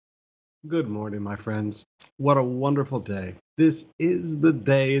Good morning, my friends. What a wonderful day. This is the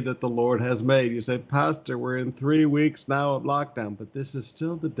day that the Lord has made. You say, Pastor, we're in 3 weeks now of lockdown, but this is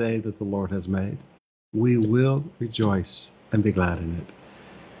still the day that the Lord has made. We will rejoice and be glad in it.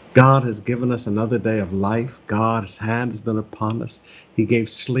 God has given us another day of life. God's hand has been upon us. He gave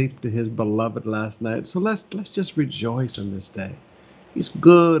sleep to his beloved last night. So let's just rejoice in this day. He's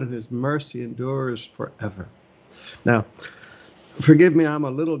good and his mercy endures forever. Now, forgive me, I'm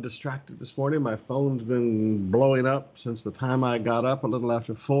a little distracted this morning. My phone's been blowing up since the time I got up a little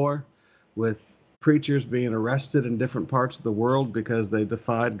after 4 with preachers being arrested in different parts of the world because they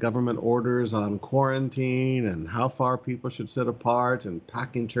defied government orders on quarantine and how far people should sit apart and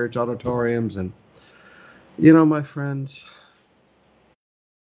packing church auditoriums. And, my friends,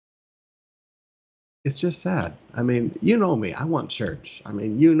 it's just sad. I mean, you know me, I want church. I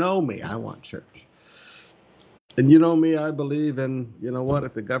mean, you know me, I want church. And you know me, I believe in, you know what,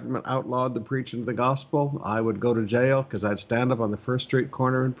 if the government outlawed the preaching of the gospel, I would go to jail because I'd stand up on the first street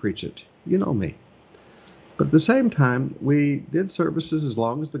corner and preach it. You know me. But at the same time, we did services as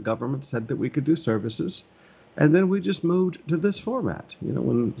long as the government said that we could do services. And then we just moved to this format.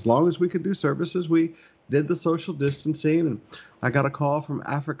 As long as we could do services, we did the social distancing. And I got a call from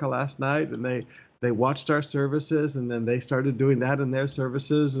Africa last night, and they watched our services, and then they started doing that in their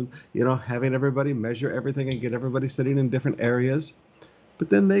services, and having everybody measure everything and get everybody sitting in different areas. But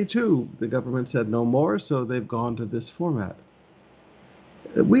then they too, the government said no more, so they've gone to this format.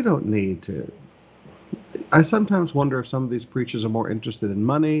 We don't need to. I sometimes wonder if some of these preachers are more interested in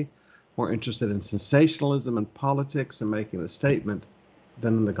money, more interested in sensationalism and politics and making a statement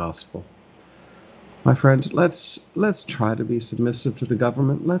than in the gospel. My friends, let's try to be submissive to the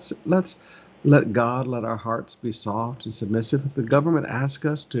government. Let's let God let our hearts be soft and submissive. If the government asks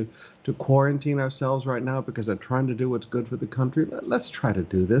us to quarantine ourselves right now because they're trying to do what's good for the country, let's try to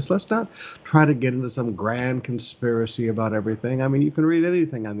do this. Let's not try to get into some grand conspiracy about everything. I mean, you can read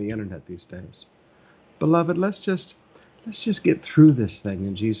anything on the internet these days. Beloved, let's just get through this thing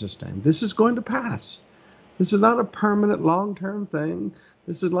in Jesus' name. This is going to pass. This is not a permanent long-term thing.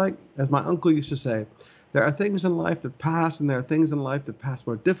 This is like, as my uncle used to say, there are things in life that pass, and there are things in life that pass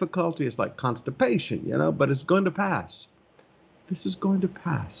more difficulty. It's like constipation, but it's going to pass. This is going to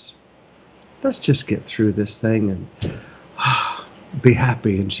pass. Let's just get through this thing and be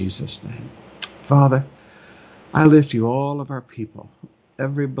happy in Jesus' name. Father, I lift you all of our people,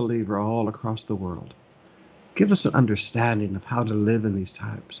 every believer all across the world. Give us an understanding of how to live in these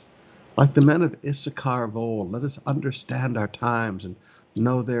times. Like the men of Issachar of old, let us understand our times and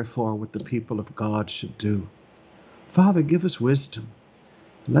know, therefore, what the people of God should do. Father, give us wisdom.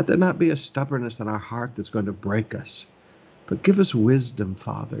 Let there not be a stubbornness in our heart that's going to break us. But give us wisdom,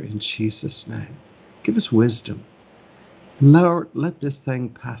 Father, in Jesus' name. Give us wisdom. Lord, let this thing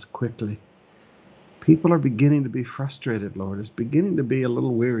pass quickly. People are beginning to be frustrated, Lord. It's beginning to be a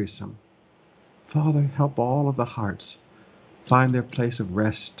little wearisome. Father, help all of the hearts find their place of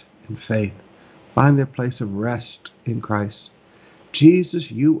rest in faith, find their place of rest in Christ. Jesus,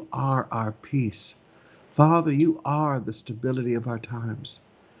 you are our peace. Father, you are the stability of our times.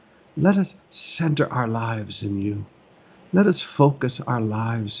 Let us center our lives in you. Let us focus our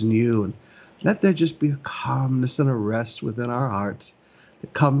lives in you, and let there just be a calmness and a rest within our hearts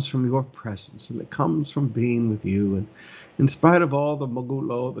that comes from your presence and that comes from being with you. And in spite of all the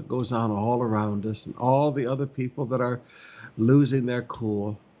magulo that goes on all around us and all the other people that are losing their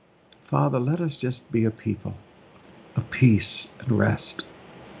cool, Father, let us just be a people of peace and rest.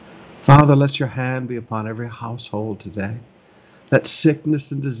 Father, let your hand be upon every household today. Let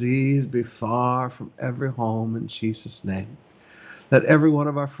sickness and disease be far from every home in Jesus' name. Let every one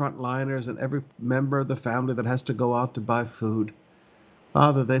of our frontliners and every member of the family that has to go out to buy food,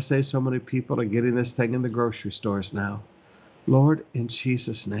 Father, they say so many people are getting this thing in the grocery stores now. Lord, in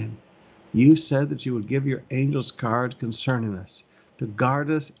Jesus' name, you said that you would give your angels charge concerning us to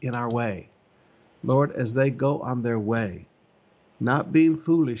guard us in our way. Lord, as they go on their way, not being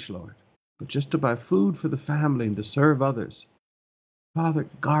foolish, Lord, but just to buy food for the family and to serve others. Father,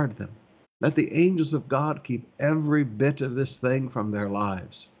 guard them. Let the angels of God keep every bit of this thing from their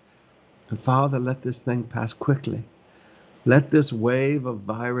lives. And Father, let this thing pass quickly. Let this wave of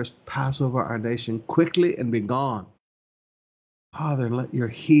virus pass over our nation quickly and be gone. Father, let your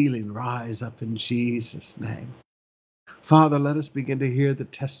healing rise up in Jesus' name. Father, let us begin to hear the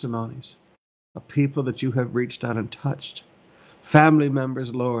testimonies of people that you have reached out and touched. Family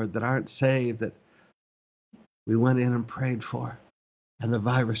members, Lord, that aren't saved, that we went in and prayed for, and the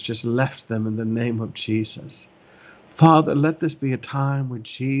virus just left them in the name of Jesus. Father, let this be a time when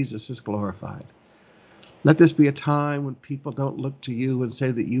Jesus is glorified. Let this be a time when people don't look to you and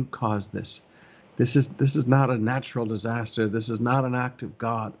say that you caused this. This is not a natural disaster. This is not an act of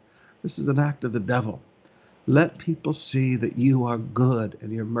God. This is an act of the devil. Let people see that you are good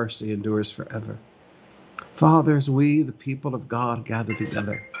and your mercy endures forever. Father, as we, the people of God, gather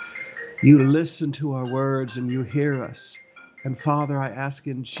together, you listen to our words and you hear us. And Father, I ask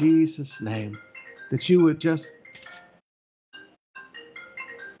in Jesus' name that you would just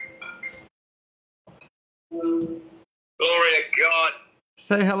Glory to God.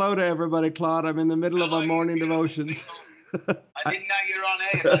 say hello to everybody, Claude. I'm in the middle of our morning devotions. I didn't know you were on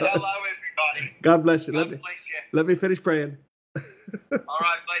air, but hello, everybody. God bless you. God bless you. Let me finish praying. All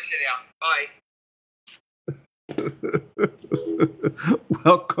right, bless you now. Bye.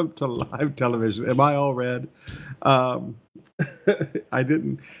 Welcome to live television. Am I all red? I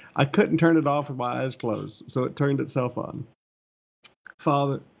couldn't turn it off with my eyes closed, so it turned itself on.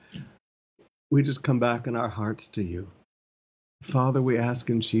 Father, we just come back in our hearts to you. Father, we ask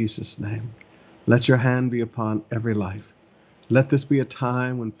in Jesus' name, let your hand be upon every life. Let this be a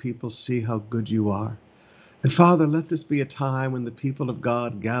time when people see how good you are. And Father, let this be a time when the people of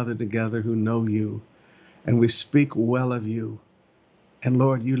God gather together who know you, and we speak well of you. And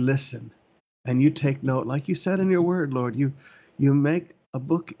Lord, you listen and you take note. Like you said in your word, Lord, you make a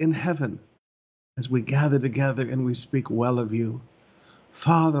book in heaven as we gather together and we speak well of you.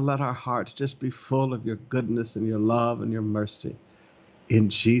 Father, let our hearts just be full of your goodness and your love and your mercy. In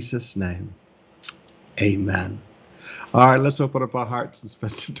Jesus' name, amen. All right, let's open up our hearts and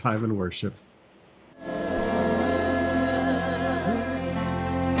spend some time in worship.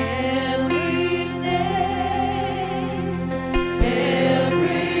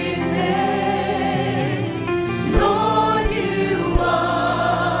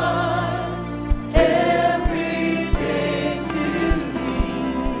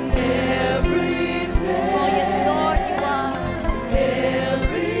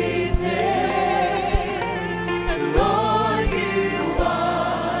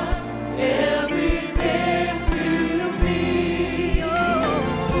 Yeah.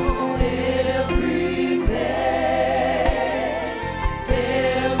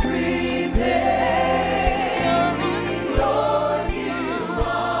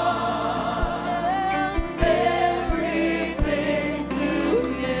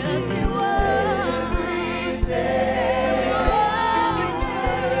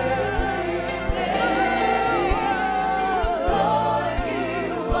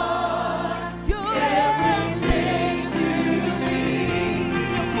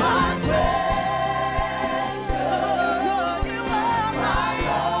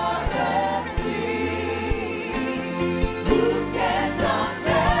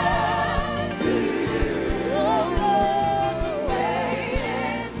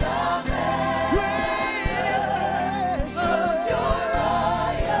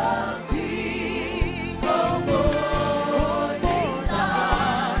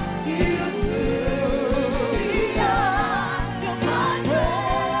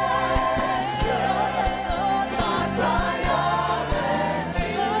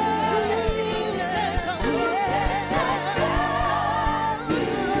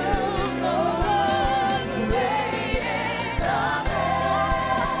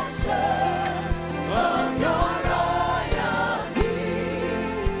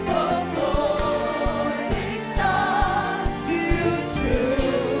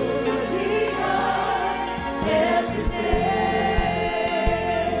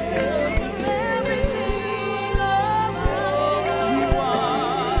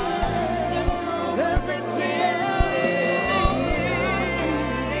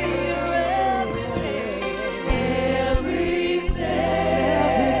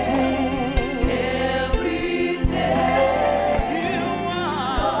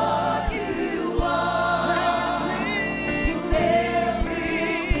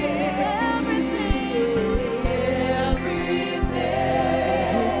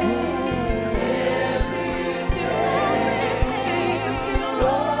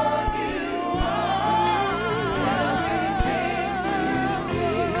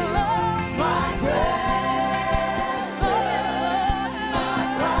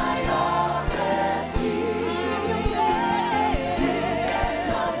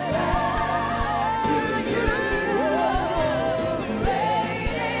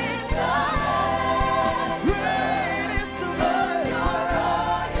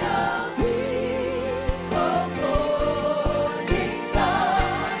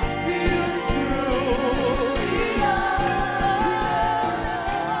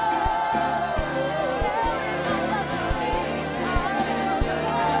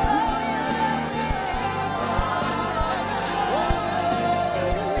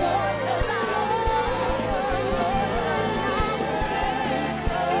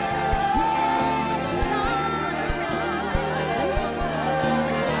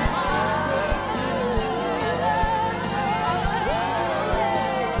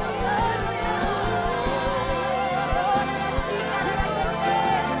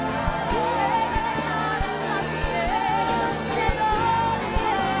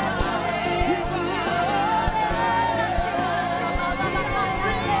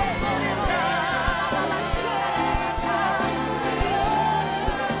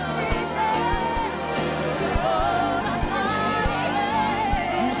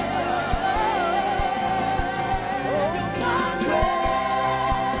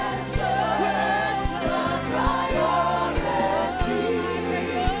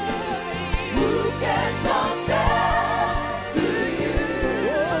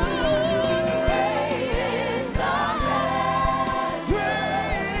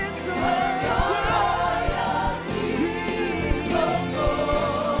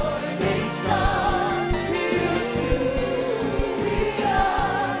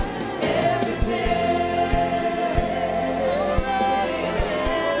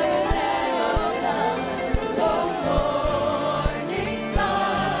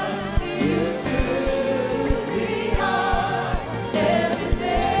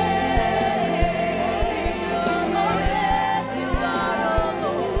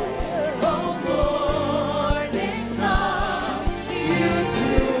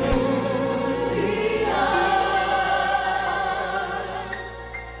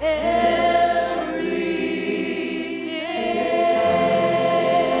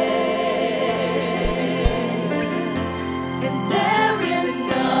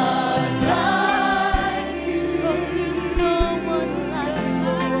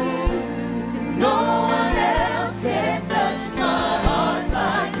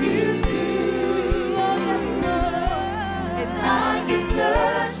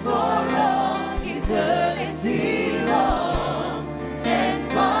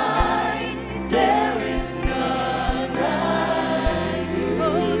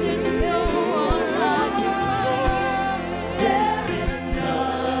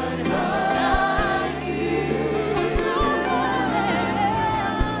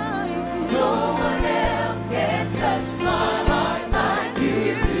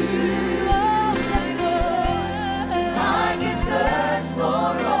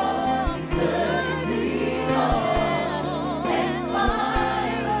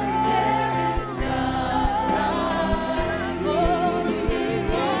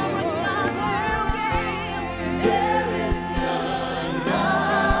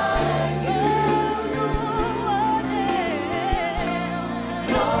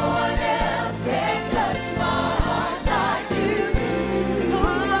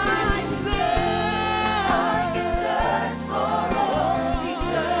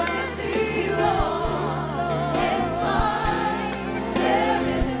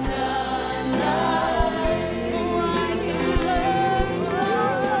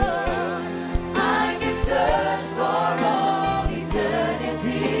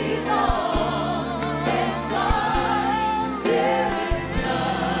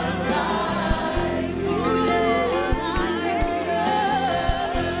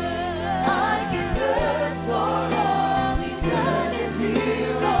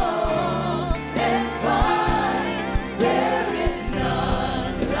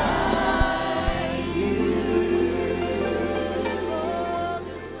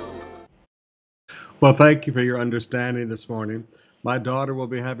 Well, thank you for your understanding this morning. My daughter will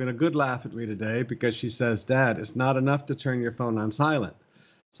be having a good laugh at me today because she says, "Dad, it's not enough to turn your phone on silent."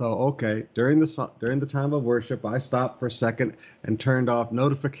 So, okay, during the time of worship, I stopped for a second and turned off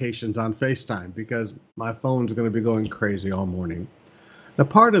notifications on FaceTime because my phone's going to be going crazy all morning. Now,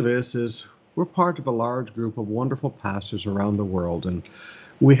 part of this is we're part of a large group of wonderful pastors around the world, and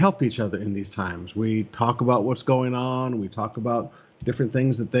we help each other in these times. We talk about what's going on. We talk about different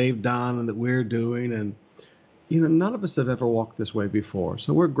things that they've done and that we're doing. And, none of us have ever walked this way before.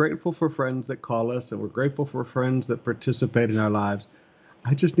 So we're grateful for friends that call us, and we're grateful for friends that participate in our lives.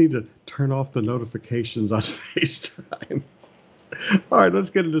 I just need to turn off the notifications on FaceTime. All right,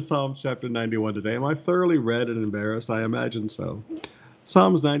 let's get into Psalms chapter 91 today. Am I thoroughly read and embarrassed? I imagine so.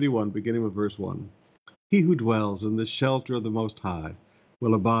 Psalms 91, beginning with verse 1. He who dwells in the shelter of the Most High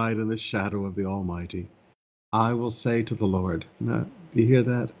will abide in the shadow of the Almighty. I will say to the Lord. Now, do you hear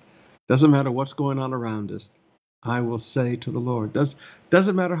that? Doesn't matter what's going on around us. I will say to the Lord.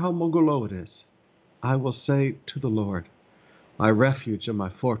 Doesn't matter how low it is. I will say to the Lord, my refuge and my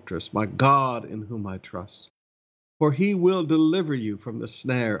fortress, my God in whom I trust. For he will deliver you from the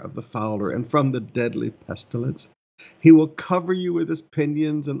snare of the fowler and from the deadly pestilence. He will cover you with his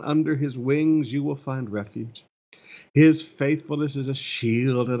pinions, and under his wings you will find refuge. His faithfulness is a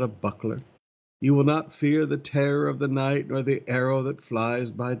shield and a buckler. You will not fear the terror of the night, nor the arrow that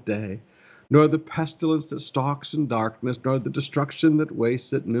flies by day, nor the pestilence that stalks in darkness, nor the destruction that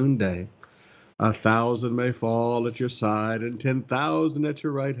wastes at noonday. 1,000 may fall at your side, and 10,000 at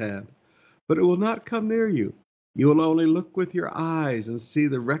your right hand, but it will not come near you. You will only look with your eyes and see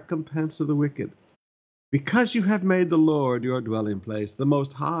the recompense of the wicked. Because you have made the Lord your dwelling place, the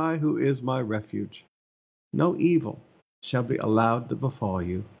Most High, who is my refuge, no evil shall be allowed to befall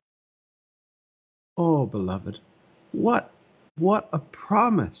you. Oh, beloved, what a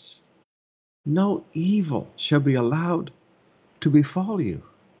promise. No evil shall be allowed to befall you.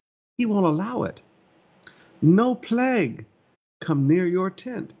 He won't allow it. No plague come near your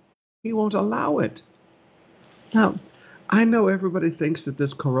tent. He won't allow it. Now, I know everybody thinks that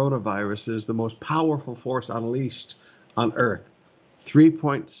this coronavirus is the most powerful force unleashed on earth.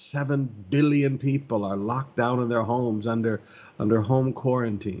 3.7 billion people are locked down in their homes under home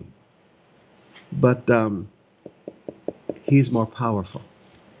quarantine. But he's more powerful.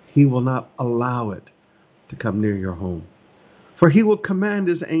 He will not allow it to come near your home. For he will command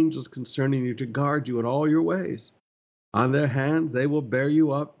his angels concerning you to guard you in all your ways. On their hands they will bear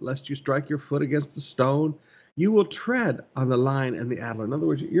you up, lest you strike your foot against a stone. You will tread on the lion and the adder. In other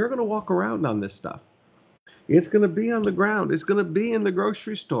words, you're going to walk around on this stuff. It's going to be on the ground. It's going to be in the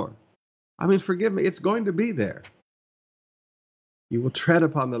grocery store. I mean, forgive me, it's going to be there. You will tread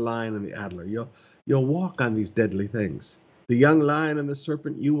upon the lion and the adder. You'll walk on these deadly things. The young lion and the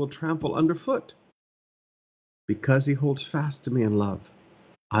serpent you will trample underfoot. Because he holds fast to me in love,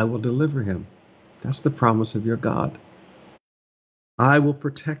 I will deliver him. That's the promise of your God. I will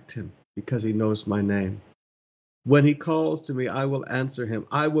protect him because he knows my name. When he calls to me, I will answer him.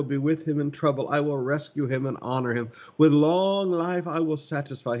 I will be with him in trouble. I will rescue him and honor him. With long life, I will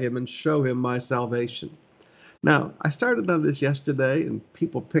satisfy him and show him my salvation. Now, I started on this yesterday and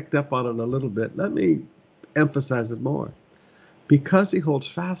people picked up on it a little bit. Let me emphasize it more. Because he holds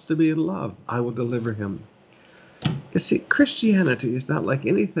fast to me in love, I will deliver him. You see, Christianity is not like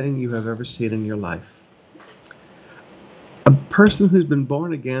anything you have ever seen in your life. A person who's been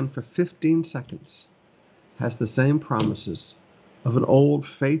born again for 15 seconds has the same promises of an old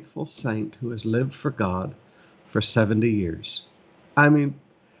faithful saint who has lived for God for 70 years. I mean,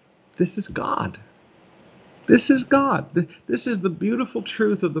 this is God. This is God. This is the beautiful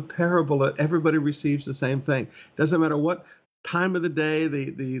truth of the parable that everybody receives the same thing. Doesn't matter what time of the day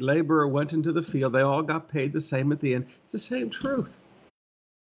the laborer went into the field, they all got paid the same at the end. It's the same truth.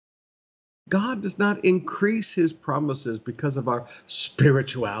 God does not increase his promises because of our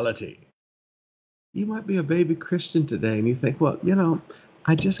spirituality. You might be a baby Christian today and you think, well,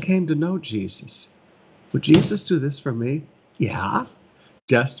 I just came to know Jesus. Would Jesus do this for me? Yeah,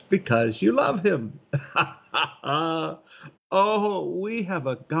 just because you love him. Oh, we have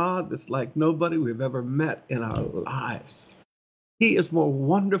a God that's like nobody we've ever met in our lives. He is more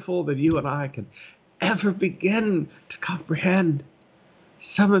wonderful than you and I can ever begin to comprehend.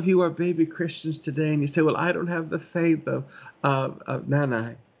 Some of you are baby Christians today, and you say, well, I don't have the faith of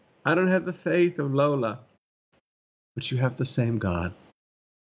Nanai. I don't have the faith of Lola. But you have the same God,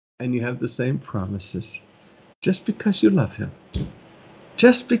 and you have the same promises. Just because you love him.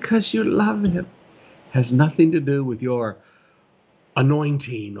 Just because you love him has nothing to do with your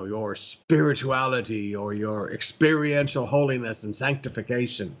anointing or your spirituality or your experiential holiness and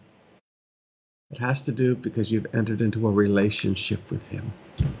sanctification. It has to do because you've entered into a relationship with him.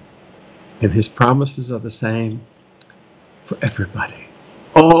 And his promises are the same for everybody.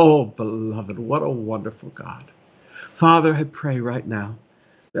 Oh, beloved, what a wonderful God. Father, I pray right now.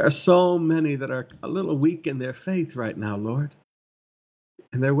 There are so many that are a little weak in their faith right now, Lord.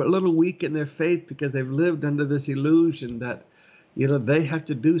 And they're a little weak in their faith because they've lived under this illusion that, they have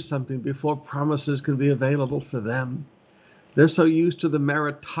to do something before promises can be available for them. They're so used to the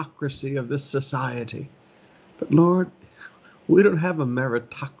meritocracy of this society. But Lord, we don't have a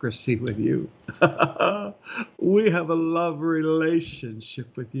meritocracy with you. We have a love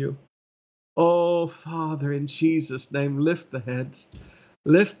relationship with you. Oh, Father, in Jesus' name, lift the heads.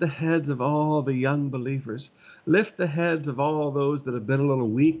 Lift the heads of all the young believers. Lift the heads of all those that have been a little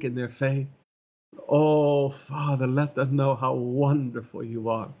weak in their faith. Oh, Father, let them know how wonderful you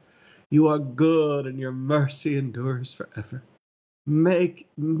are. You are good and your mercy endures forever. Make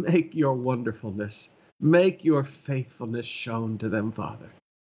your wonderfulness, make your faithfulness shown to them, Father.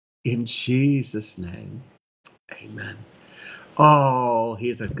 In Jesus' name, amen. Oh,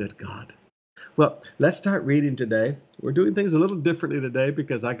 he's a good God. Well, let's start reading today. We're doing things a little differently today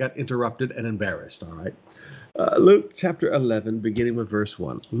because I got interrupted and embarrassed, all right? Luke chapter 11, beginning with verse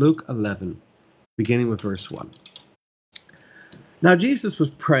 1. Luke 11, beginning with verse 1. Now Jesus was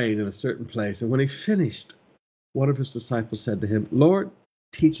praying in a certain place, and when he finished, one of his disciples said to him, Lord,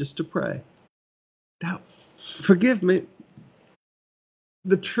 teach us to pray. Now, forgive me,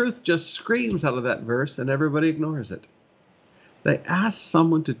 the truth just screams out of that verse and everybody ignores it. They asked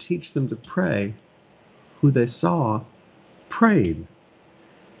someone to teach them to pray who they saw prayed.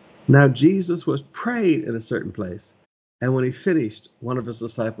 Now Jesus was praying in a certain place, and when he finished, one of his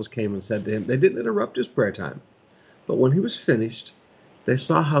disciples came and said to him, they didn't interrupt his prayer time, but when he was finished, they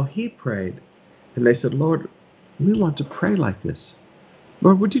saw how he prayed, and they said, Lord, we want to pray like this.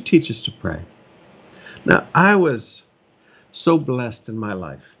 Lord, would you teach us to pray? Now, I was so blessed in my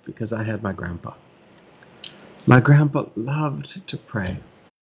life because I had my grandpa. My grandpa loved to pray.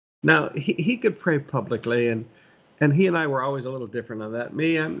 Now, he could pray publicly, and he and I were always a little different on that.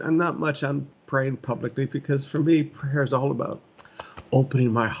 Me, I'm not much on praying publicly because for me, prayer is all about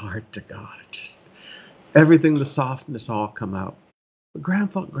opening my heart to God. Just everything, the softness all come out. But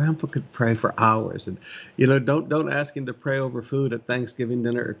Grandpa could pray for hours, and don't ask him to pray over food at Thanksgiving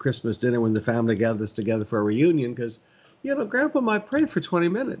dinner or Christmas dinner when the family gathers together for a reunion, because Grandpa might pray for 20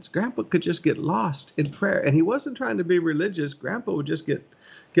 minutes. Grandpa could just get lost in prayer, and he wasn't trying to be religious. Grandpa would just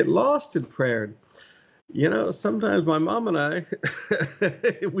get lost in prayer. Sometimes my mom and I,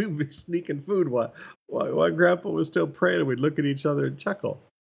 we would be sneaking food while Grandpa was still praying, and we'd look at each other and chuckle.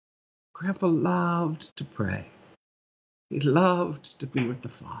 Grandpa loved to pray. He loved to be with the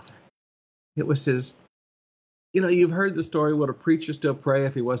Father. It was his, you've heard the story, would a preacher still pray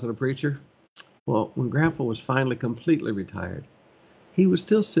if he wasn't a preacher? Well, when Grandpa was finally completely retired, he would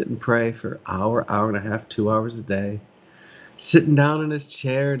still sit and pray for an hour, hour and a half, 2 hours a day, sitting down in his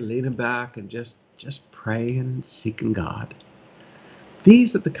chair and leaning back and just praying and seeking God.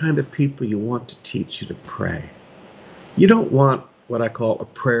 These are the kind of people you want to teach you to pray. You don't want what I call a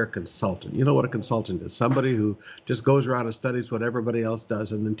prayer consultant. You know what a consultant is? Somebody who just goes around and studies what everybody else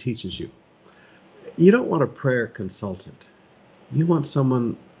does and then teaches you. You don't want a prayer consultant. You want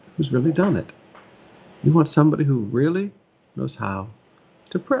someone who's really done it. You want somebody who really knows how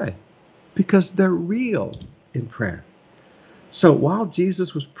to pray because they're real in prayer. So while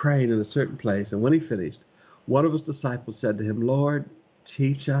Jesus was praying in a certain place, and when he finished, one of his disciples said to him, Lord,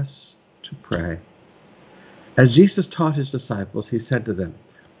 teach us to pray. As Jesus taught his disciples, he said to them,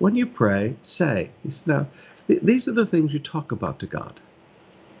 when you pray, say. He said, now, these are the things you talk about to God.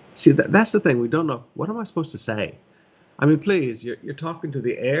 See, that's the thing. We don't know. What am I supposed to say? I mean, please, you're talking to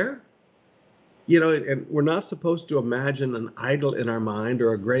the air? And we're not supposed to imagine an idol in our mind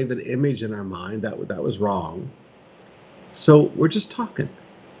or a graven image in our mind. That was wrong. So we're just talking.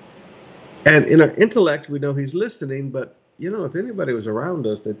 And in our intellect, we know he's listening, but, if anybody was around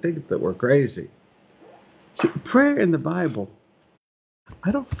us, they'd think that we're crazy. See, prayer in the Bible,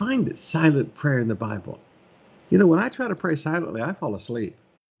 I don't find it silent prayer in the Bible. When I try to pray silently, I fall asleep,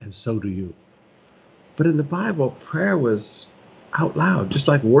 and so do you. But in the Bible, prayer was out loud, just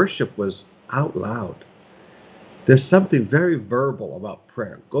like worship was out loud. There's something very verbal about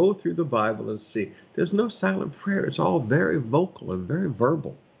prayer. Go through the Bible and see. There's no silent prayer. It's all very vocal and very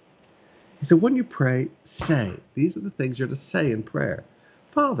verbal. He said, when you pray, say. These are the things you're to say in prayer.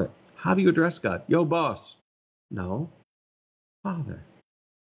 Father, how do you address God? Yo, boss. No. Father.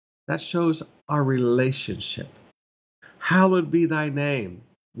 That shows our relationship. Hallowed be thy name.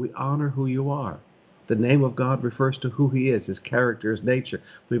 We honor who you are. The name of God refers to who he is, his character, his nature.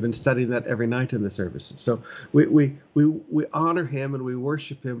 We've been studying that every night in the services. So we honor him and we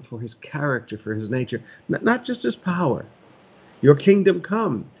worship him for his character, for his nature, not just his power. Your kingdom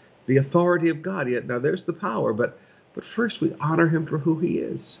come, the authority of God. Yet now there's the power, but first we honor him for who he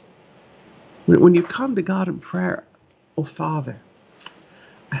is. When you come to God in prayer, oh Father,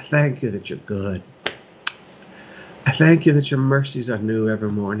 I thank you that you're good. I thank you that your mercies are new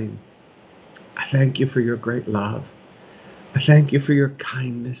every morning. I thank you for your great love. I thank you for your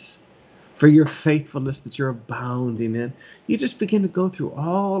kindness, for your faithfulness that you're abounding in. You just begin to go through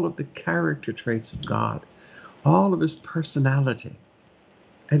all of the character traits of God, all of his personality.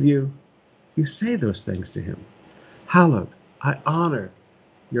 And you say those things to him. Hallowed, I honor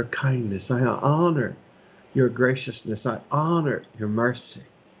your kindness. I honor your graciousness. I honor your mercy.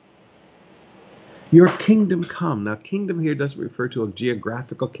 Your kingdom come. Now, kingdom here doesn't refer to a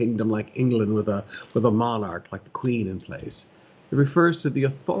geographical kingdom like England with a monarch like the Queen in place. It refers to the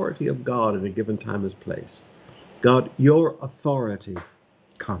authority of God in a given time and place. God, your authority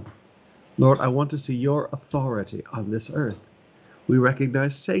come. Lord, I want to see your authority on this earth. We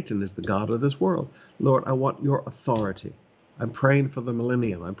recognize Satan as the god of this world. Lord, I want your authority. I'm praying for the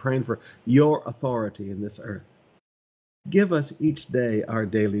millennium. I'm praying for your authority in this earth. Give us each day our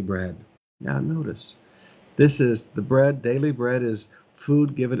daily bread. Now notice, this is the bread. Daily bread is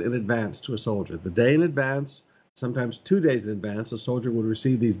food given in advance to a soldier. The day in advance, sometimes 2 days in advance, a soldier would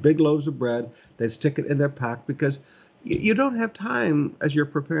receive these big loaves of bread. They'd stick it in their pack because you don't have time as you're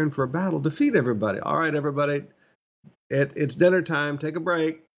preparing for a battle to feed everybody. All right, everybody, it's dinner time. Take a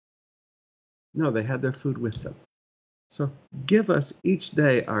break. No, they had their food with them. So give us each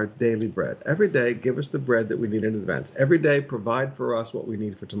day our daily bread. Every day, give us the bread that we need in advance. Every day, provide for us what we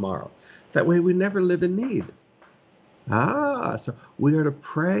need for tomorrow. That way we never live in need. So we are to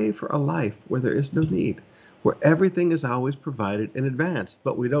pray for a life where there is no need, where everything is always provided in advance,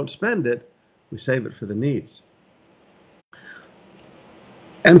 but we don't spend it, we save it for the needs.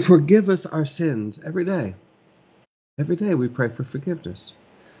 And forgive us our sins every day. Every day we pray for forgiveness.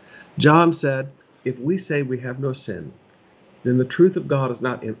 John said, if we say we have no sin, then the truth of God is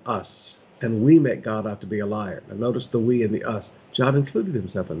not in us, and we make God out to be a liar. Now notice the we and the us. John included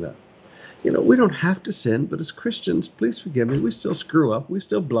himself in that. We don't have to sin, but as Christians, please forgive me, we still screw up, we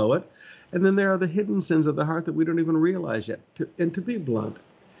still blow it. And then there are the hidden sins of the heart that we don't even realize yet. And to be blunt,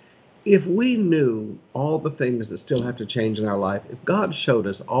 if we knew all the things that still have to change in our life, if God showed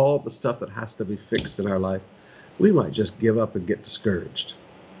us all the stuff that has to be fixed in our life, we might just give up and get discouraged.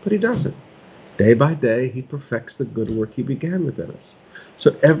 But he doesn't. Day by day, he perfects the good work he began within us.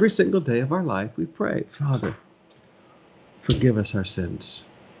 So every single day of our life, we pray, Father, forgive us our sins.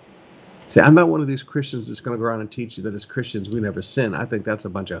 See, I'm not one of these Christians that's going to go around and teach you that as Christians we never sin. I think that's a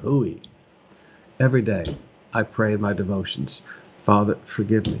bunch of hooey. Every day, I pray in my devotions, Father,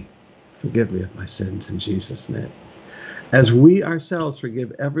 forgive me. Forgive me of my sins in Jesus' name. As we ourselves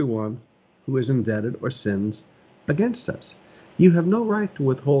forgive everyone who is indebted or sins against us. You have no right to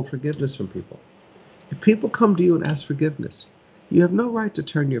withhold forgiveness from people. If people come to you and ask forgiveness, you have no right to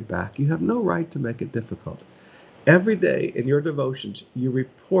turn your back. You have no right to make it difficult. Every day in your devotions, you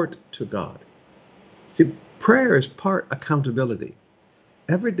report to God. See, prayer is part accountability.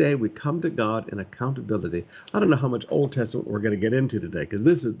 Every day we come to God in accountability. I don't know how much Old Testament we're going to get into today, because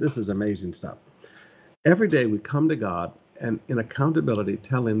this is amazing stuff. Every day we come to God and in accountability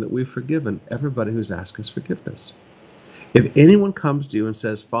tell him that we've forgiven everybody who's asked us forgiveness. If anyone comes to you and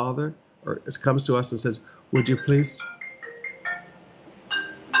says, Father, or comes to us and says, would you please...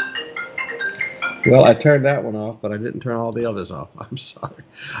 Well, I turned that one off, but I didn't turn all the others off. I'm sorry.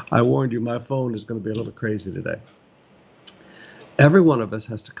 I warned you, my phone is going to be a little crazy today. Every one of us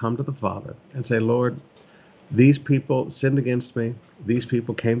has to come to the Father and say, Lord, these people sinned against me. These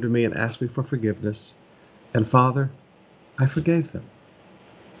people came to me and asked me for forgiveness. And Father, I forgave them.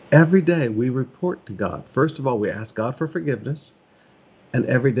 Every day we report to God. First of all, we ask God for forgiveness. And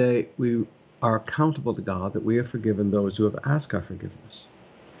every day we are accountable to God that we have forgiven those who have asked our forgiveness.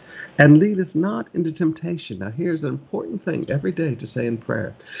 And lead us not into temptation. Now, here's an important thing every day to say in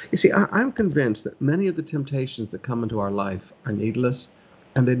prayer. You see, I'm convinced that many of the temptations that come into our life are needless,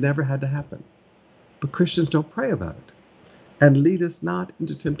 and they never had to happen. But Christians don't pray about it. And lead us not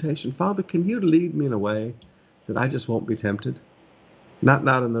into temptation. Father, can you lead me in a way that I just won't be tempted? Not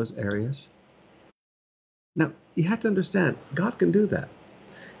in those areas. Now, you have to understand, God can do that.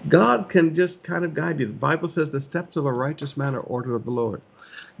 God can just kind of guide you. The Bible says the steps of a righteous man are ordered of the Lord.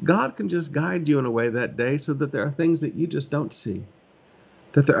 God can just guide you in a way that day so that there are things that you just don't see,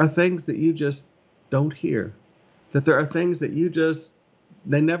 that there are things that you just don't hear, that there are things that you just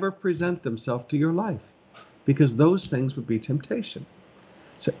They never present themselves to your life because those things would be temptation.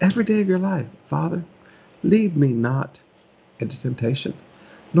 So every day of your life, Father, lead me not into temptation.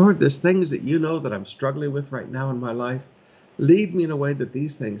 Lord, there's things that you know that I'm struggling with right now in my life. Lead me in a way that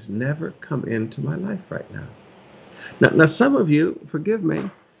these things never come into my life right now. Now, some of you, forgive me,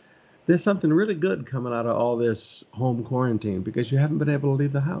 there's something really good coming out of all this home quarantine because you haven't been able to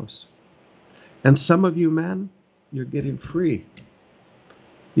leave the house. And some of you men, you're getting free.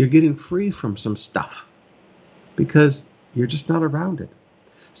 You're getting free from some stuff because you're just not around it.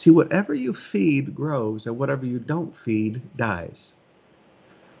 See, whatever you feed grows, and whatever you don't feed dies.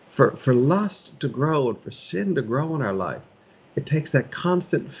 For lust to grow and for sin to grow in our life, it takes that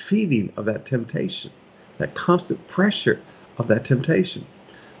constant feeding of that temptation, that constant pressure of that temptation.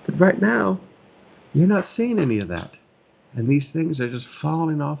 But right now, you're not seeing any of that. And these things are just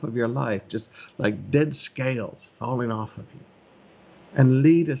falling off of your life, just like dead scales falling off of you. And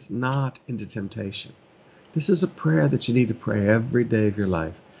lead us not into temptation. This is a prayer that you need to pray every day of your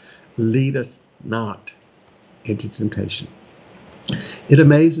life. Lead us not into temptation. It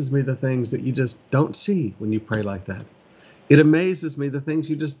amazes me the things that you just don't see when you pray like that. It amazes me the things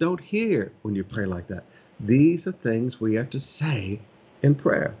you just don't hear when you pray like that. These are things we have to say in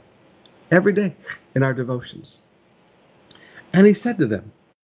prayer every day in our devotions. And he said to them,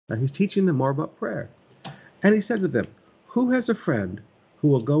 now he's teaching them more about prayer. And he said to them, who has a friend who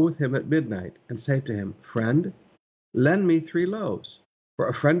will go with him at midnight and say to him, friend, lend me 3 loaves, for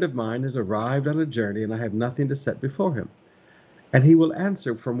a friend of mine has arrived on a journey and I have nothing to set before him. And he will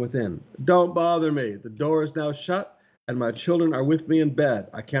answer from within, don't bother me. The door is now shut and my children are with me in bed.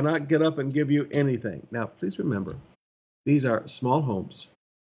 I cannot get up and give you anything. Now, please remember, these are small homes.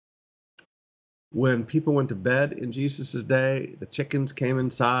 When people went to bed in Jesus' day, the chickens came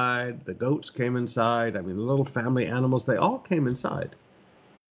inside, the goats came inside. I mean, the little family animals, they all came inside.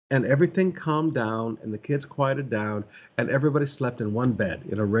 And everything calmed down and the kids quieted down and everybody slept in one bed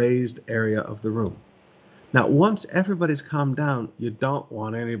in a raised area of the room. Now, once everybody's calmed down, you don't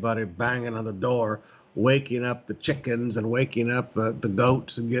want anybody banging on the door, waking up the chickens and waking up the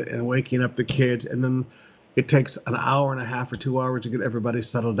goats and waking up the kids. And then it takes an hour and a half or 2 hours to get everybody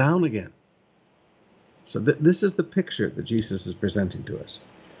settled down again. So this is the picture that Jesus is presenting to us.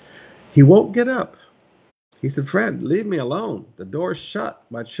 He won't get up. He said, friend, leave me alone. The door's shut.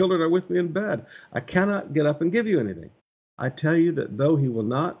 My children are with me in bed. I cannot get up and give you anything. I tell you that though he will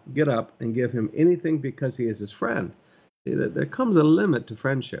not get up and give him anything because he is his friend, see, that there comes a limit to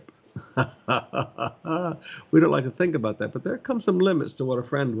friendship. We don't like to think about that, but there come some limits to what a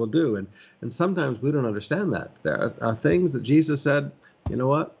friend will do. And sometimes we don't understand that. There are things that Jesus said, you know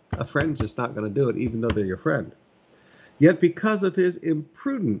what? A friend's just not going to do it, even though they're your friend. Yet because of his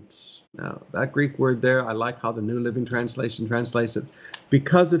imprudence, now that Greek word there, I like how the New Living Translation translates it,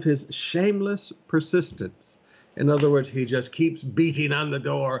 because of his shameless persistence. In other words, he just keeps beating on the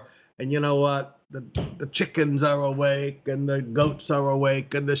door, and you know what? The chickens are awake, and the goats are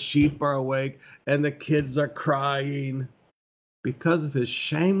awake, and the sheep are awake, and the kids are crying. Because of his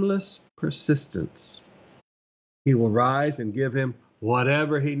shameless persistence, he will rise and give him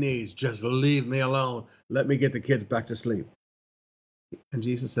whatever he needs. Just leave me alone. Let me get the kids back to sleep. And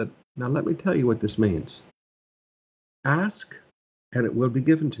Jesus said, now let me tell you what this means. Ask, and it will be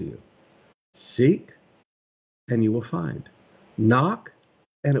given to you. Seek, and you will find. Knock,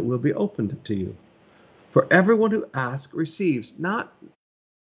 and it will be opened to you. For everyone who asks receives, not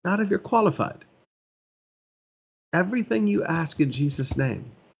if you're qualified. Everything you ask in Jesus'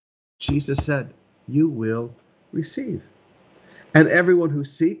 name, Jesus said, you will receive. And everyone who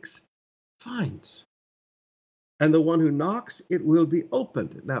seeks finds. And the one who knocks, it will be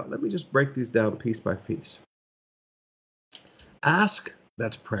opened. Now, let me just break these down piece by piece. Ask,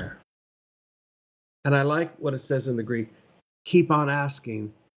 that's prayer. And I like what it says in the Greek, keep on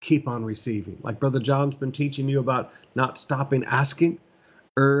asking, keep on receiving. Like Brother John's been teaching you about not stopping asking.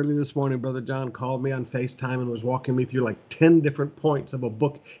 Early this morning, Brother John called me on FaceTime and was walking me through like 10 different points of a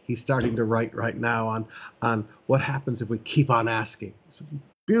book he's starting to write right now on what happens if we keep on asking. It's a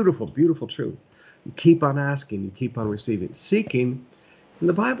beautiful, beautiful truth. You keep on asking, you keep on receiving. Seeking, in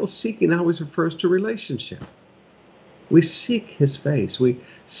the Bible, seeking always refers to relationship. We seek his face. We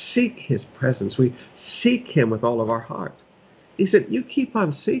seek his presence. We seek him with all of our heart. He said, you keep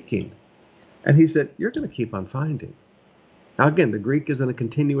on seeking. And he said, you're going to keep on finding. Now, again, the Greek is in a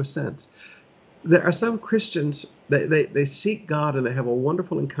continuous sense. There are some Christians, they seek God and they have a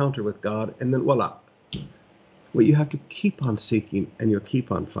wonderful encounter with God, and then voila. Well, you have to keep on seeking and you'll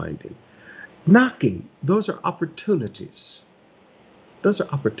keep on finding. Knocking, those are opportunities. Those are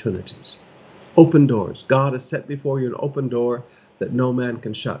opportunities. Open doors. God has set before you an open door that no man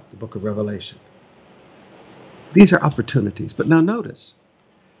can shut, the book of Revelation. These are opportunities. But now notice,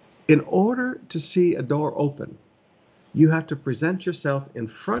 in order to see a door open, you have to present yourself in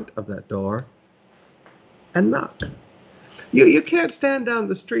front of that door and knock. You can't stand down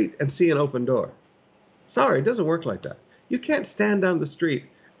the street and see an open door. Sorry, it doesn't work like that. You can't stand down the street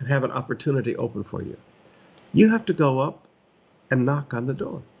and have an opportunity open for you. You have to go up and knock on the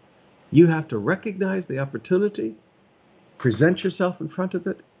door. You have to recognize the opportunity, present yourself in front of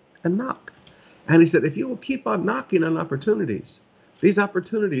it, and knock. And he said, if you will keep on knocking on opportunities, these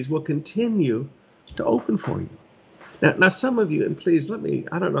opportunities will continue to open for you. Now some of you, and please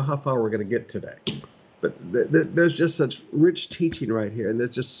I don't know how far we're going to get today, but there's just such rich teaching right here, and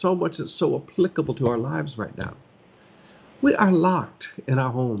there's just so much that's so applicable to our lives right now. We are locked in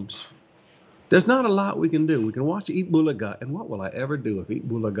our homes. There's not a lot we can do. We can watch Eat Bulaga, and what will I ever do if Eat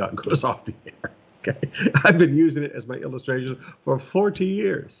Bulaga goes off the air? Okay, I've been using it as my illustration for 40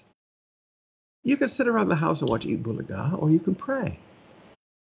 years. You can sit around the house and watch Eat Bulaga, or you can pray.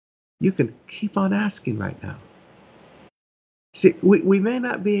 You can keep on asking right now. See, we may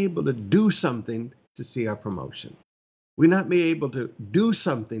not be able to do something to see our promotion. We may not be able to do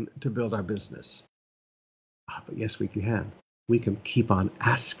something to build our business. But yes, we can. We can keep on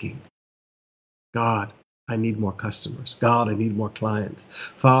asking. God, I need more customers. God, I need more clients.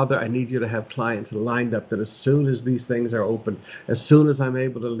 Father, I need you to have clients lined up that as soon as these things are open, as soon as I'm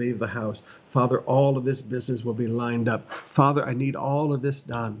able to leave the house, Father, all of this business will be lined up. Father, I need all of this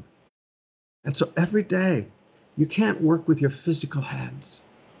done. And so every day, you can't work with your physical hands,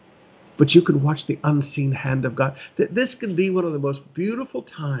 but you can watch the unseen hand of God. This can be one of the most beautiful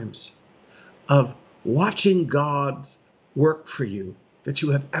times of watching God's work for you that you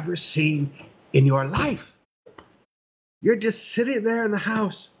have ever seen in your life. You're just sitting there in the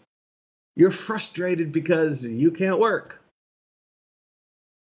house. You're frustrated because you can't work.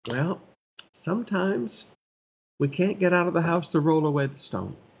 Well, sometimes we can't get out of the house to roll away the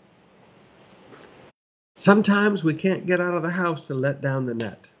stone. Sometimes we can't get out of the house to let down the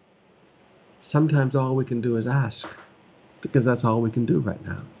net. Sometimes all we can do is ask, because that's all we can do right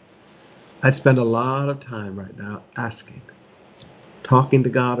now. I'd spend a lot of time right now asking, talking to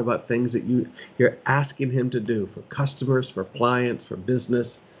God about things that you're asking him to do for customers, for clients, for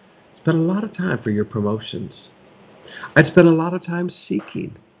business. Spend a lot of time for your promotions. I'd spend a lot of time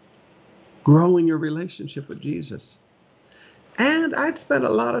seeking, growing your relationship with Jesus. And I'd spend a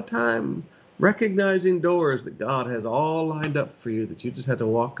lot of time recognizing doors that God has all lined up for you that you just had to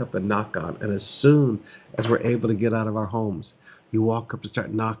walk up and knock on. And as soon as we're able to get out of our homes, you walk up and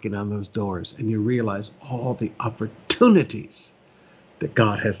start knocking on those doors, and you realize all the opportunities that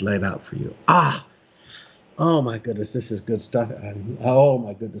God has laid out for you. Oh my goodness, this is good stuff. Oh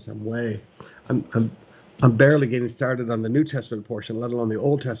my goodness, I'm barely getting started on the New Testament portion, let alone the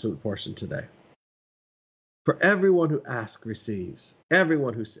Old Testament portion today. For everyone who asks receives, and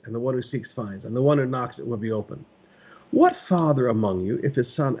the one who seeks finds, and the one who knocks it will be open. What father among you, if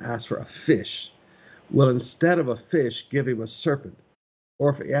his son asks for a fish, will instead of a fish give him a serpent? Or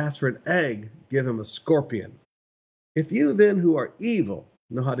if he asks for an egg, give him a scorpion? If you then who are evil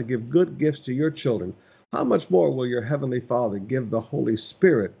know how to give good gifts to your children, how much more will your heavenly Father give the Holy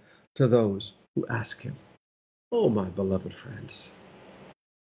Spirit to those who ask him? Oh, my beloved friends,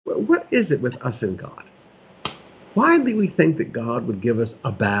 what is it with us and God? Why do we think that God would give us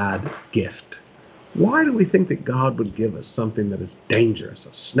a bad gift? Why do we think that God would give us something that is dangerous,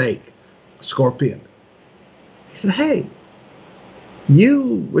 a snake, a scorpion? He said, hey,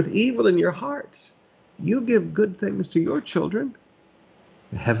 you with evil in your hearts, you give good things to your children.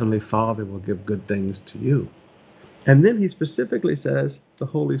 The Heavenly Father will give good things to you. And then he specifically says, the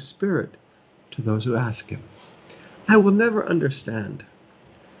Holy Spirit to those who ask him. I will never understand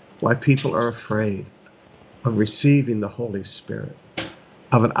why people are afraid of receiving the Holy Spirit,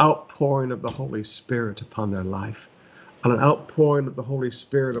 of an outpouring of the Holy Spirit upon their life, on an outpouring of the Holy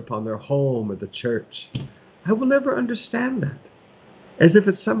Spirit upon their home or the church. I will never understand that. As if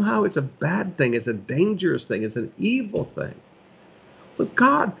it's a bad thing, it's a dangerous thing, it's an evil thing. But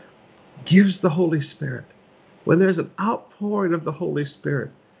God gives the Holy Spirit. When there's an outpouring of the Holy Spirit,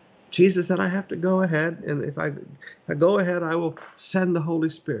 Jesus said, I have to go ahead, and if I go ahead, I will send the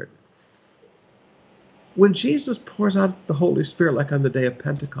Holy Spirit. When Jesus pours out the Holy Spirit, like on the day of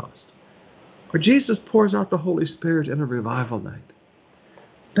Pentecost, or Jesus pours out the Holy Spirit in a revival night,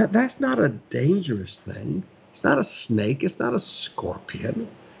 that's not a dangerous thing. It's not a snake. It's not a scorpion.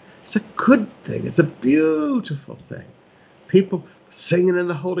 It's a good thing. It's a beautiful thing. People singing in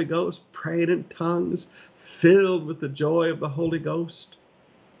the Holy Ghost, praying in tongues, filled with the joy of the Holy Ghost.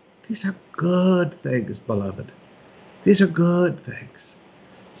 These are good things, beloved. These are good things.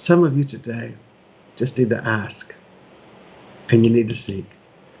 Some of you today just need to ask, and you need to seek,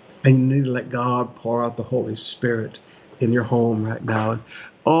 and you need to let God pour out the Holy Spirit in your home right now.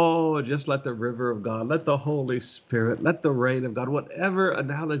 Oh, just let the river of God, let the Holy Spirit, let the rain of God, whatever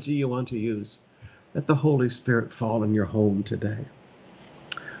analogy you want to use, let the Holy Spirit fall in your home today.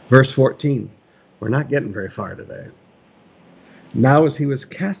 Verse 14, we're not getting very far today. Now as he was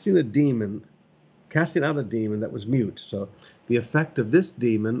casting out a demon that was mute. So the effect of this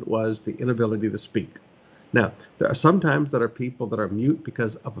demon was the inability to speak. Now, there are sometimes that are people that are mute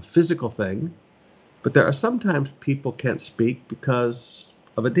because of a physical thing, but there are sometimes people can't speak because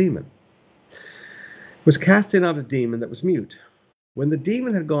of a demon. Was casting out a demon that was mute. When the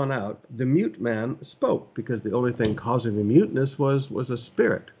demon had gone out, the mute man spoke, because the only thing causing the muteness was a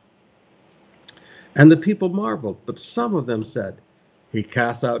spirit. And the people marveled, but some of them said, he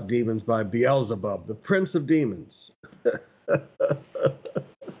casts out demons by Beelzebub, the prince of demons.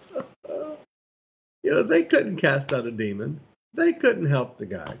 They couldn't cast out a demon. They couldn't help the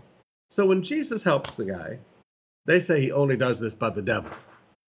guy. So when Jesus helps the guy, they say he only does this by the devil,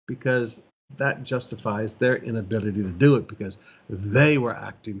 because that justifies their inability to do it, because they were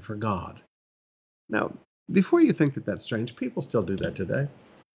acting for God. Now, before you think that that's strange, people still do that today.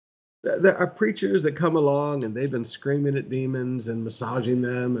 There are preachers that come along and they've been screaming at demons and massaging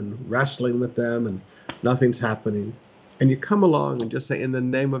them and wrestling with them, and nothing's happening. And you come along and just say, in the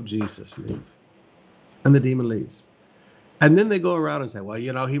name of Jesus, leave. And the demon leaves. And then they go around and say,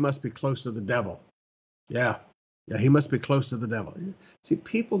 well, he must be close to the devil. Yeah, he must be close to the devil. See,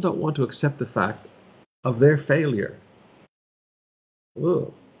 people don't want to accept the fact of their failure.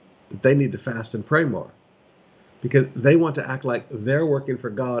 That they need to fast and pray more, because they want to act like they're working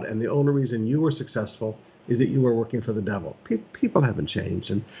for God, and the only reason you were successful is that you were working for the devil. People haven't changed,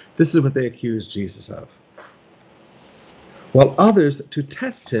 and this is what they accuse Jesus of. While others, to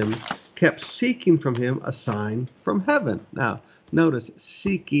test him, kept seeking from him a sign from heaven. Now, notice,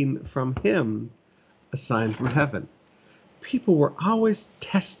 seeking from him a sign from heaven. People were always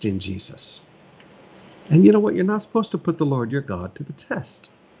testing Jesus. And you know what? You're not supposed to put the Lord your God to the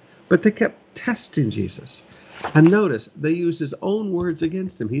test. But they kept testing Jesus. And notice, they used his own words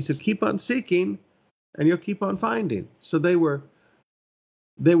against him. He said, keep on seeking, and you'll keep on finding. So they were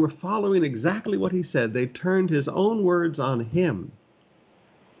following exactly what he said. They turned his own words on him.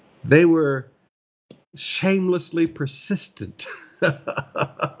 They were shamelessly persistent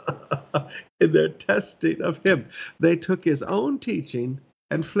in their testing of him. They took his own teaching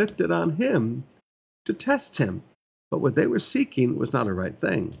and flipped it on him to test him. But what they were seeking was not a right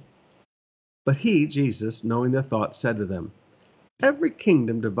thing. But he, Jesus, knowing their thoughts, said to them, every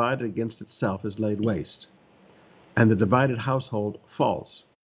kingdom divided against itself is laid waste, and the divided household falls.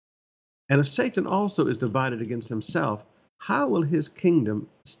 And if Satan also is divided against himself, how will his kingdom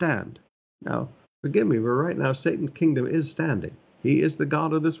stand? Now, forgive me, but right now Satan's kingdom is standing. He is the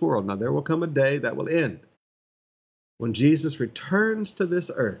God of this world. Now, there will come a day that will end. When Jesus returns to this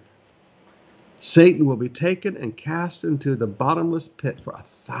earth, Satan will be taken and cast into the bottomless pit for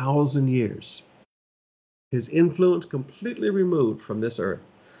 1,000 years. His influence completely removed from this earth.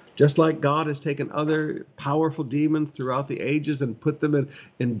 Just like God has taken other powerful demons throughout the ages and put them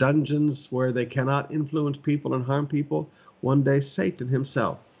in dungeons where they cannot influence people and harm people, one day Satan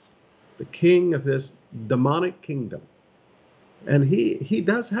himself, the king of this demonic kingdom, and he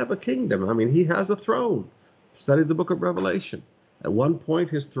does have a kingdom. I mean, he has a throne. Study the book of Revelation. At one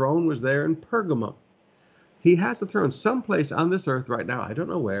point, his throne was there in Pergamum. He has a throne someplace on this earth right now. I don't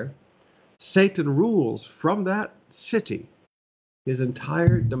know where. Satan rules from that city his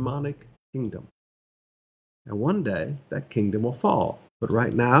entire demonic kingdom. And one day, that kingdom will fall. But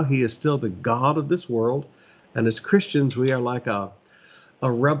right now, he is still the God of this world. And as Christians, we are like a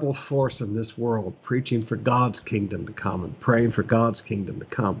rebel force in this world, preaching for God's kingdom to come and praying for God's kingdom to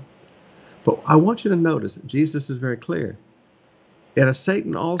come. But I want you to notice that Jesus is very clear. And if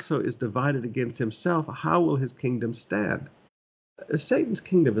Satan also is divided against himself, how will his kingdom stand? Satan's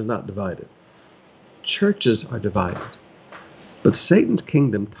kingdom is not divided. Churches are divided. But Satan's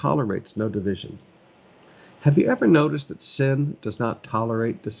kingdom tolerates no division. Have you ever noticed that sin does not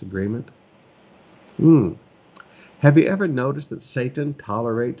tolerate disagreement? Have you ever noticed that Satan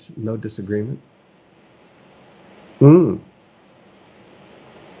tolerates no disagreement? Now,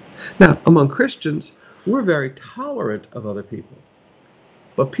 among Christians, we're very tolerant of other people.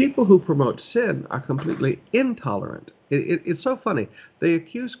 But people who promote sin are completely intolerant. It's so funny. They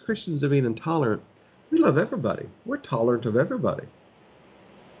accuse Christians of being intolerant. We love everybody. We're tolerant of everybody.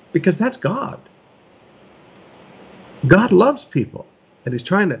 Because that's God. God loves people, and he's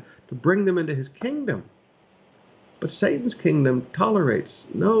trying to bring them into his kingdom. But Satan's kingdom tolerates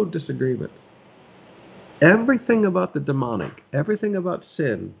no disagreement. Everything about the demonic, everything about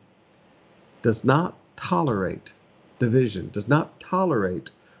sin does not tolerate division, does not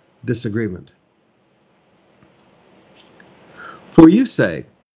tolerate disagreement. For you say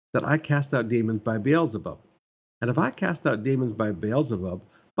that I cast out demons by Beelzebub. And if I cast out demons by Beelzebub,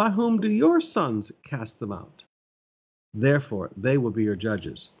 by whom do your sons cast them out? Therefore, they will be your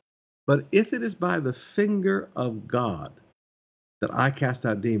judges. But if it is by the finger of God that I cast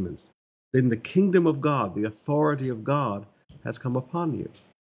out demons, then the kingdom of God, the authority of God, has come upon you.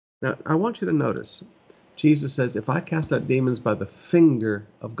 Now, I want you to notice, Jesus says, if I cast out demons by the finger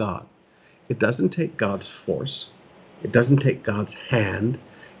of God, it doesn't take God's force. It doesn't take God's hand.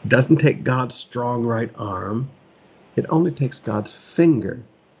 It doesn't take God's strong right arm. It only takes God's finger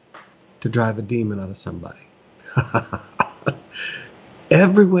to drive a demon out of somebody.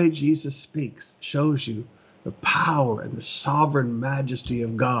 Every way Jesus speaks shows you the power and the sovereign majesty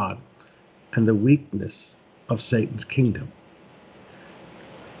of God and the weakness of Satan's kingdom.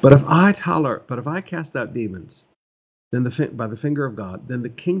 But if I cast out demons, then by the finger of God, then the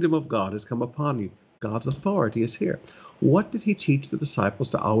kingdom of God has come upon you. God's authority is here. What did he teach the disciples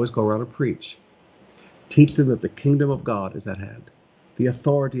to always go around and preach? Teach them that the kingdom of God is at hand. The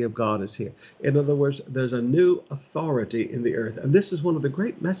authority of God is here. In other words, there's a new authority in the earth. And this is one of the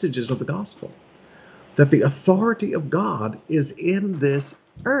great messages of the gospel, that the authority of God is in this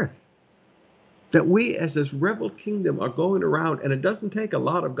earth. That we as this rebel kingdom are going around, and it doesn't take a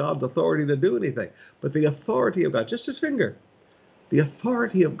lot of God's authority to do anything, but the authority of God, just his finger, the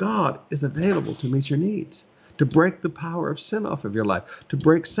authority of God is available to meet your needs, to break the power of sin off of your life, to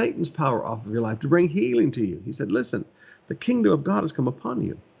break Satan's power off of your life, to bring healing to you. He said, listen, the kingdom of God has come upon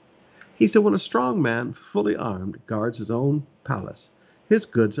you. He said, when a strong man, fully armed, guards his own palace, his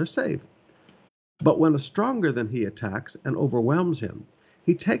goods are safe. But when a stronger than he attacks and overwhelms him,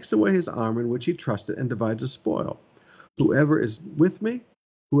 he takes away his armor in which he trusted and divides the spoil. Whoever is with me,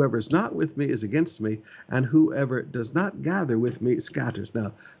 whoever is not with me is against me, and whoever does not gather with me scatters.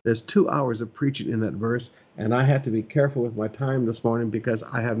 Now, there's 2 hours of preaching in that verse, and I had to be careful with my time this morning because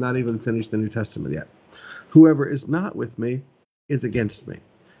I have not even finished the New Testament yet. Whoever is not with me is against me,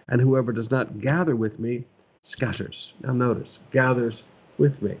 and whoever does not gather with me scatters. Now notice, gathers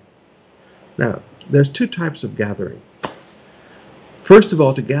with me. Now, there's 2 types of gathering. First of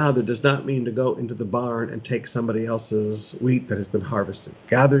all, to gather does not mean to go into the barn and take somebody else's wheat that has been harvested.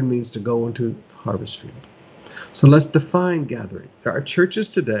 Gathering means to go into the harvest field. So let's define gathering. There are churches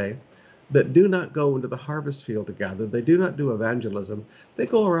today that do not go into the harvest field to gather. They do not do evangelism. They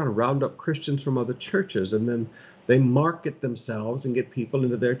go around and round up Christians from other churches, and then they market themselves and get people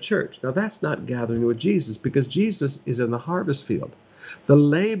into their church. Now, that's not gathering with Jesus, because Jesus is in the harvest field. The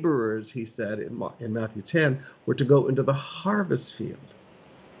laborers, he said in Matthew 10, were to go into the harvest field.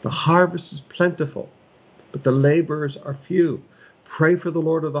 The harvest is plentiful, but the laborers are few. Pray for the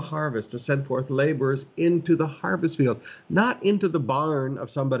Lord of the harvest to send forth laborers into the harvest field, not into the barn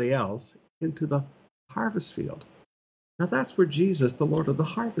of somebody else, into the harvest field. Now that's where Jesus, the Lord of the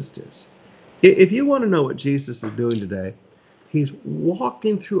harvest, is. If you want to know what Jesus is doing today, he's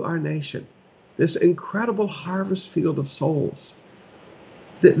walking through our nation, this incredible harvest field of souls.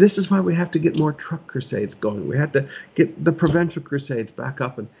 This is why we have to get more truck crusades going. We have to get the provincial crusades back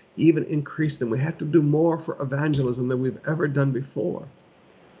up and even increase them. We have to do more for evangelism than we've ever done before.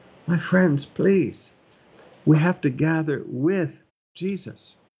 My friends, please, we have to gather with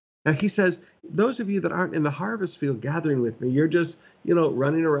Jesus. Now, he says, those of you that aren't in the harvest field gathering with me, you're just,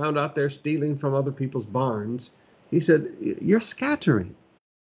 running around out there stealing from other people's barns. He said, you're scattering.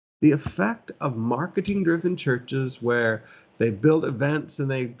 The effect of marketing-driven churches where they build events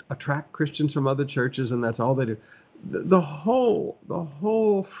and they attract Christians from other churches, and that's all they do. The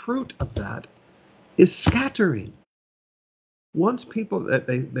whole fruit of that is scattering. Once people,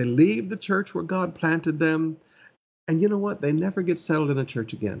 they leave the church where God planted them, and you know what? They never get settled in a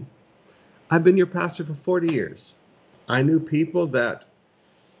church again. I've been your pastor for 40 years. I knew people that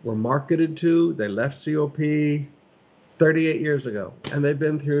were marketed to. They left COP 38 years ago, and they've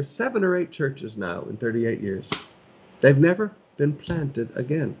been through 7 or 8 churches now in 38 years. They've never been planted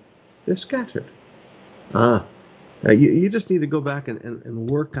again. They're scattered. Now you just need to go back and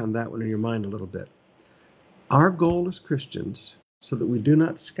work on that one in your mind a little bit. Our goal as Christians, so that we do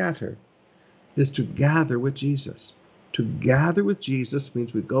not scatter, is to gather with Jesus. To gather with Jesus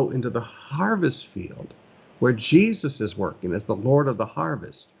means we go into the harvest field where Jesus is working as the Lord of the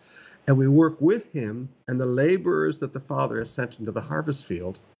harvest. And we work with him and the laborers that the Father has sent into the harvest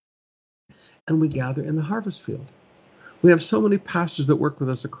field. And we gather in the harvest field. We have so many pastors that work with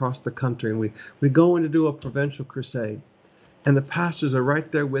us across the country, and we go in to do a provincial crusade, and the pastors are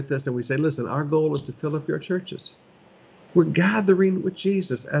right there with us, and we say, listen, our goal is to fill up your churches. We're gathering with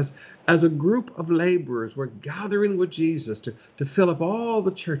Jesus as a group of laborers. We're gathering with Jesus to fill up all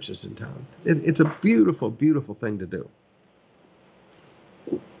the churches in town. It's a beautiful, beautiful thing to do.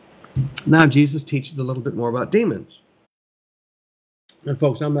 Now, Jesus teaches a little bit more about demons. And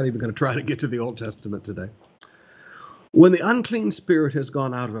folks, I'm not even going to try to get to the Old Testament today. When the unclean spirit has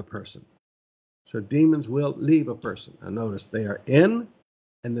gone out of a person, so demons will leave a person. Now notice they are in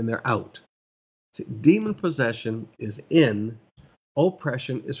and then they're out. See, demon possession is in,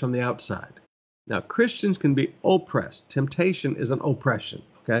 oppression is from the outside. Now, Christians can be oppressed. Temptation is an oppression,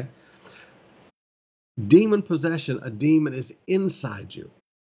 okay? Demon possession, a demon is inside you.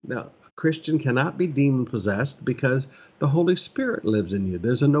 Now, a Christian cannot be demon possessed because the Holy Spirit lives in you.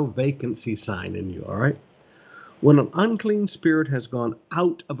 There's a no vacancy sign in you, all right? When an unclean spirit has gone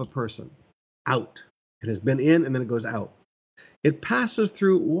out of a person, out. It has been in and then it goes out. It passes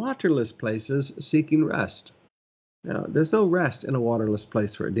through waterless places seeking rest. Now, there's no rest in a waterless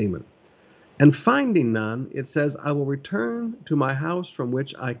place for a demon. And finding none, it says, I will return to my house from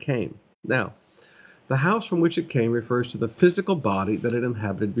which I came. Now, the house from which it came refers to the physical body that it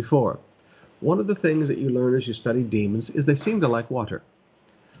inhabited before. One of the things that you learn as you study demons is they seem to like water.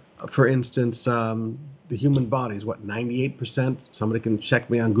 For instance, the human body is 98%? Somebody can check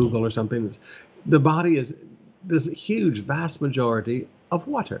me on Google or something. The body is this huge, vast majority of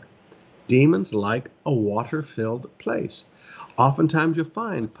water. Demons like a water-filled place. Oftentimes you'll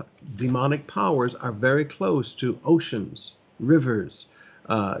find demonic powers are very close to oceans, rivers,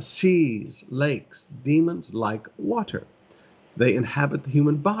 seas, lakes. Demons like water. They inhabit the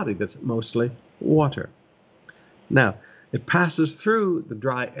human body that's mostly water. Now, it passes through the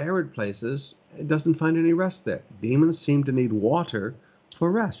dry, arid places. It doesn't find any rest there. Demons seem to need water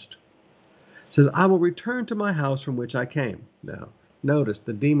for rest. It says, I will return to my house from which I came. Now, notice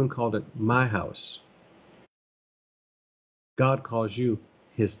the demon called it my house. God calls you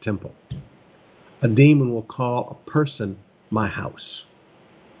his temple. A demon will call a person my house.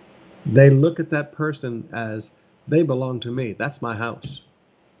 They look at that person as they belong to me. That's my house.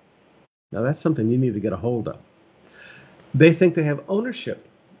 Now, that's something you need to get a hold of. They think they have ownership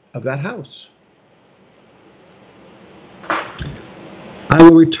of that house. I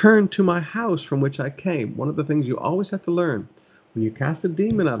will return to my house from which I came. One of the things you always have to learn, when you cast a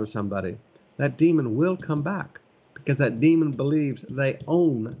demon out of somebody, that demon will come back because that demon believes they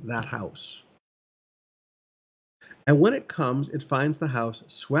own that house. And when it comes, it finds the house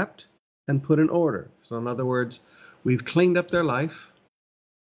swept and put in order. So in other words, we've cleaned up their life.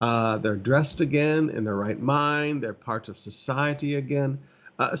 They're dressed again in their right mind. They're parts of society again.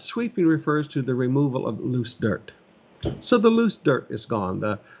 Sweeping refers to the removal of loose dirt. So the loose dirt is gone.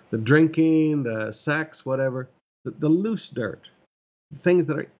 The drinking, the sex, whatever, the loose dirt, things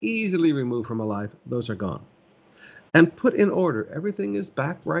that are easily removed from a life, those are gone. And put in order. Everything is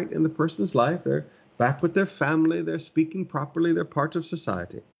back right in the person's life. They're back with their family. They're speaking properly. They're parts of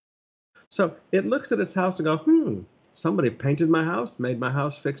society. So it looks at its house and goes, somebody painted my house, made my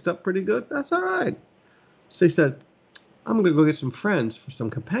house fixed up pretty good. That's all right. So he said, I'm going to go get some friends for some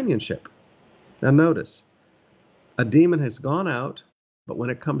companionship. Now notice, a demon has gone out, but when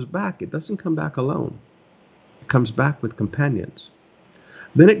it comes back, it doesn't come back alone. It comes back with companions.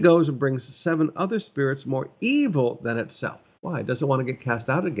 Then it goes and brings 7 other spirits more evil than itself. Why? It doesn't want to get cast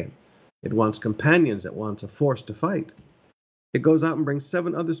out again. It wants companions. It wants a force to fight. It goes out and brings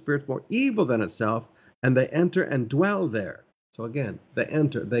 7 other spirits more evil than itself, and they enter and dwell there. So again, they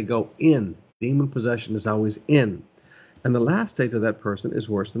enter, they go in. Demon possession is always in. And the last state of that person is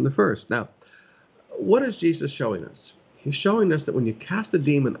worse than the first. Now, what is Jesus showing us? He's showing us that when you cast a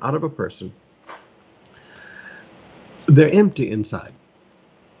demon out of a person, they're empty inside.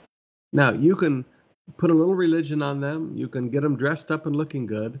 Now, you can put a little religion on them. You can get them dressed up and looking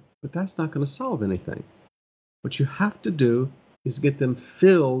good, but that's not going to solve anything. What you have to do is get them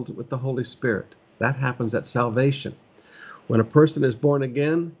filled with the Holy Spirit. That happens at salvation. When a person is born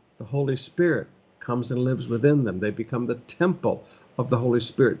again, the Holy Spirit comes and lives within them. They become the temple of the Holy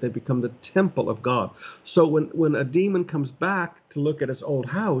Spirit. They become the temple of God. So when a demon comes back to look at its old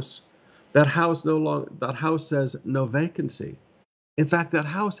house, that house says no vacancy. In fact, that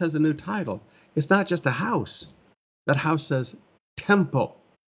house has a new title. It's not just a house. That house says temple,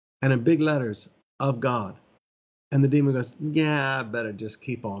 and in big letters, of God. And the demon goes, yeah, I better just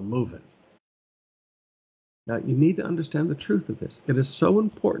keep on moving. Now, you need to understand the truth of this. It is so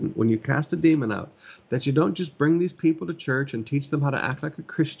important when you cast a demon out that you don't just bring these people to church and teach them how to act like a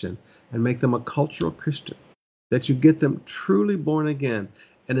Christian and make them a cultural Christian. that you get them truly born again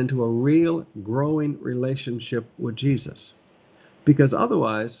and into a real growing relationship with Jesus. Because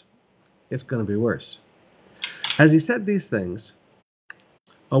otherwise, it's going to be worse. As he said these things,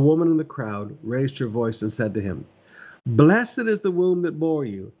 a woman in the crowd raised her voice and said to him, "Blessed is the womb that bore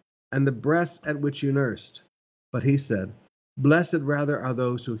you, and the breasts at which you nursed." But he said, "Blessed rather are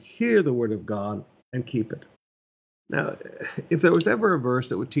those who hear the word of God and keep it." Now, if there was ever a verse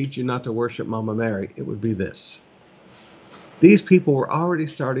that would teach you not to worship Mama Mary, it would be this. These people were already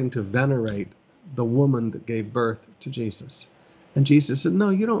starting to venerate the woman that gave birth to Jesus. And Jesus said, "No,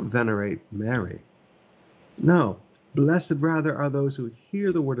 you don't venerate Mary. No, blessed rather are those who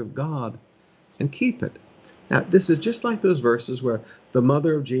hear the word of God and keep it." Now, this is just like those verses where the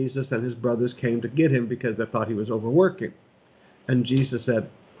mother of Jesus and his brothers came to get him because they thought he was overworking. And Jesus said,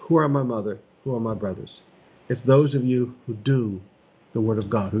 "Who are my mother? Who are my brothers? It's those of you who do the word of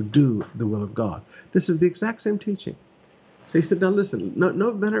God, who do the will of God." This is the exact same teaching. So he said, now listen,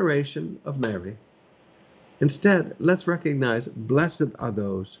 no veneration of Mary. Instead, let's recognize blessed are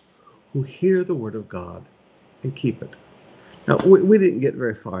those who hear the word of God and keep it. Now, we didn't get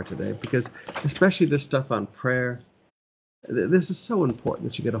very far today because especially this stuff on prayer, this is so important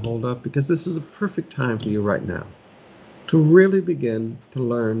that you get a hold of, because this is a perfect time for you right now to really begin to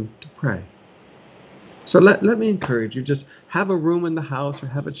learn to pray. So let me encourage you, just have a room in the house or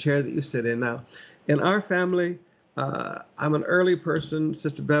have a chair that you sit in. Now, in our family, I'm an early person.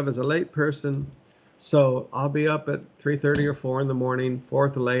 Sister Bev is a late person. So I'll be up at 3:30 or 4 in the morning, 4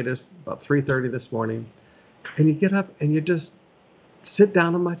 at the latest, about 3:30 this morning. And you get up and you just sit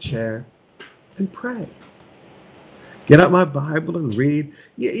down in my chair and pray. Get out my Bible and read.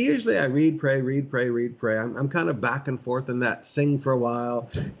 Usually I read, pray, read, pray, read, pray. I'm kind of back and forth in that, sing for a while,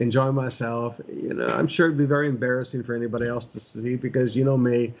 enjoy myself. I'm sure it'd be very embarrassing for anybody else to see, because you know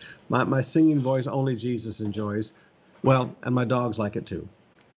me, my singing voice only Jesus enjoys. Well, and my dogs like it too.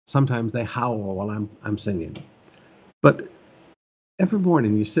 Sometimes they howl while I'm singing. But every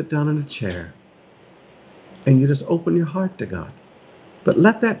morning you sit down in a chair and you just open your heart to God. But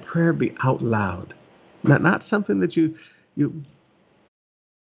let that prayer be out loud. Not something that you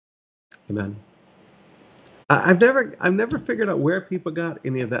Amen. I've never figured out where people got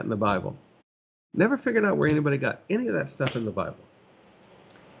any of that in the Bible. Never figured out where anybody got any of that stuff in the Bible.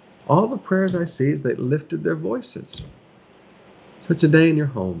 All the prayers I see is they lifted their voices. So today in your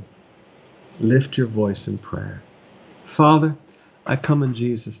home, lift your voice in prayer. Father, I come in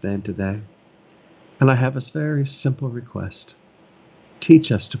Jesus' name today, and I have a very simple request.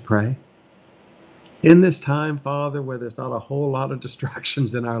 Teach us to pray. In this time, Father, where there's not a whole lot of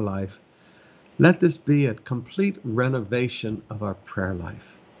distractions in our life, let this be a complete renovation of our prayer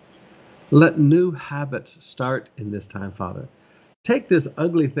life. Let new habits start in this time, Father. Take this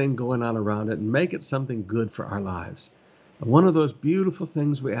ugly thing going on around it and make it something good for our lives. One of those beautiful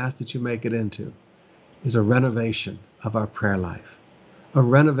things we ask that you make it into is a renovation of our prayer life, a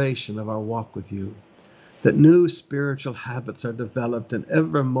renovation of our walk with you, that new spiritual habits are developed, and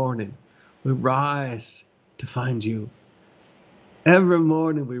every morning we rise to find you. Every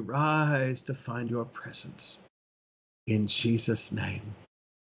morning we rise to find your presence. In Jesus' name,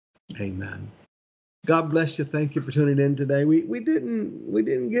 amen. God bless you. Thank you for tuning in today. We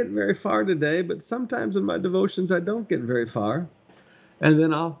didn't get very far today, but sometimes in my devotions I don't get very far. And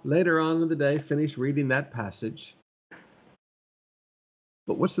then I'll later on in the day finish reading that passage.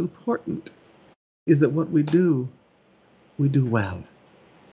 But what's important is that what we do well.